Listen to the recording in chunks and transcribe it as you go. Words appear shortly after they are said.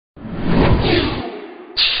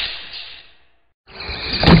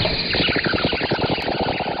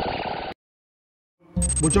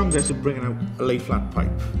Well, John Guest is bringing out a Layflat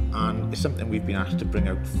pipe, and it's something we've been asked to bring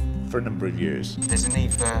out for a number of years. There's a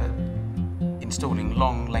need for installing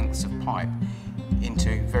long lengths of pipe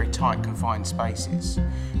into very tight confined spaces.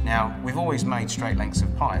 Now, we've always made straight lengths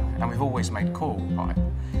of pipe and we've always made coiled pipe,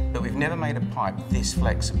 but we've never made a pipe this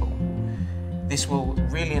flexible. This will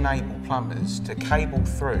really enable plumbers to cable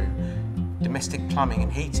through domestic plumbing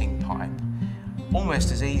and heating pipe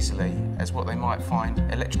almost as easily as what they might find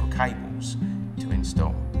electrical cables to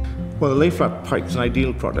install. Well, the Layflat pipe is an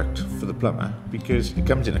ideal product for the plumber because it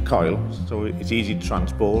comes in a coil, so it's easy to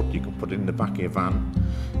transport. You can put it in the back of your van,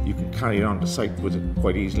 you can carry it onto site with it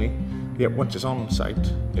quite easily. Yet once it's on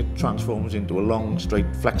site, it transforms into a long,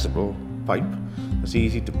 straight, flexible pipe that's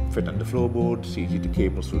easy to fit under floorboards, easy to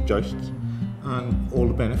cable through joists, and all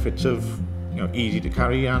the benefits of easy to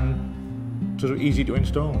carry and sort of easy to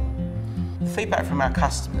install. The feedback from our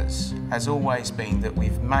customers has always been that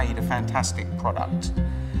we've made a fantastic product,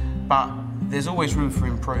 but there's always room for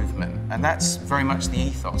improvement, and that's very much the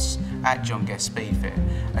ethos at John Guest Speedfit,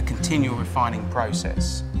 a continual refining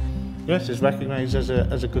process. Yes, it's recognised as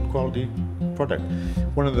a good quality product.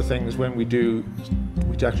 One of the things when we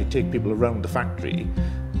actually take people around the factory,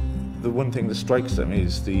 the one thing that strikes them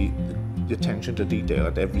is the attention to detail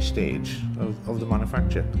at every stage of the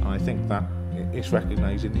manufacture, and I think that it's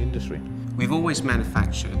recognised in the industry. We've always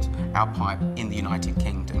manufactured our pipe in the United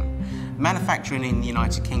Kingdom. Manufacturing in the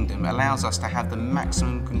United Kingdom allows us to have the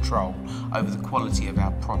maximum control over the quality of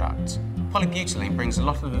our product. Polybutylene brings a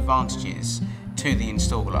lot of advantages to the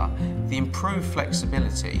installer. The improved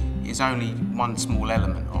flexibility is only one small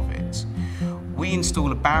element of it. We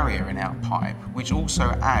install a barrier in our pipe which also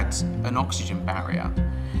adds an oxygen barrier.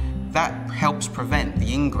 That helps prevent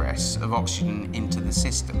the ingress of oxygen into the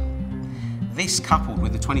system. This, coupled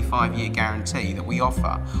with the 25-year guarantee that we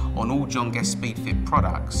offer on all John Guest Speedfit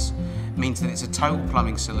products, means that it's a total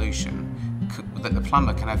plumbing solution that the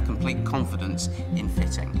plumber can have complete confidence in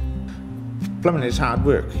fitting. Plumbing is hard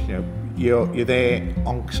work. You're there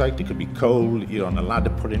on site, it could be cold, you're on a ladder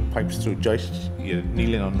putting pipes through joists, you're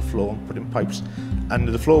kneeling on the floor and putting pipes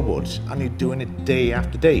under the floorboards, and you're doing it day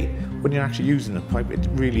after day. When you're actually using the pipe, it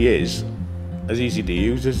really is as easy to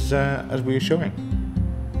use as we were showing.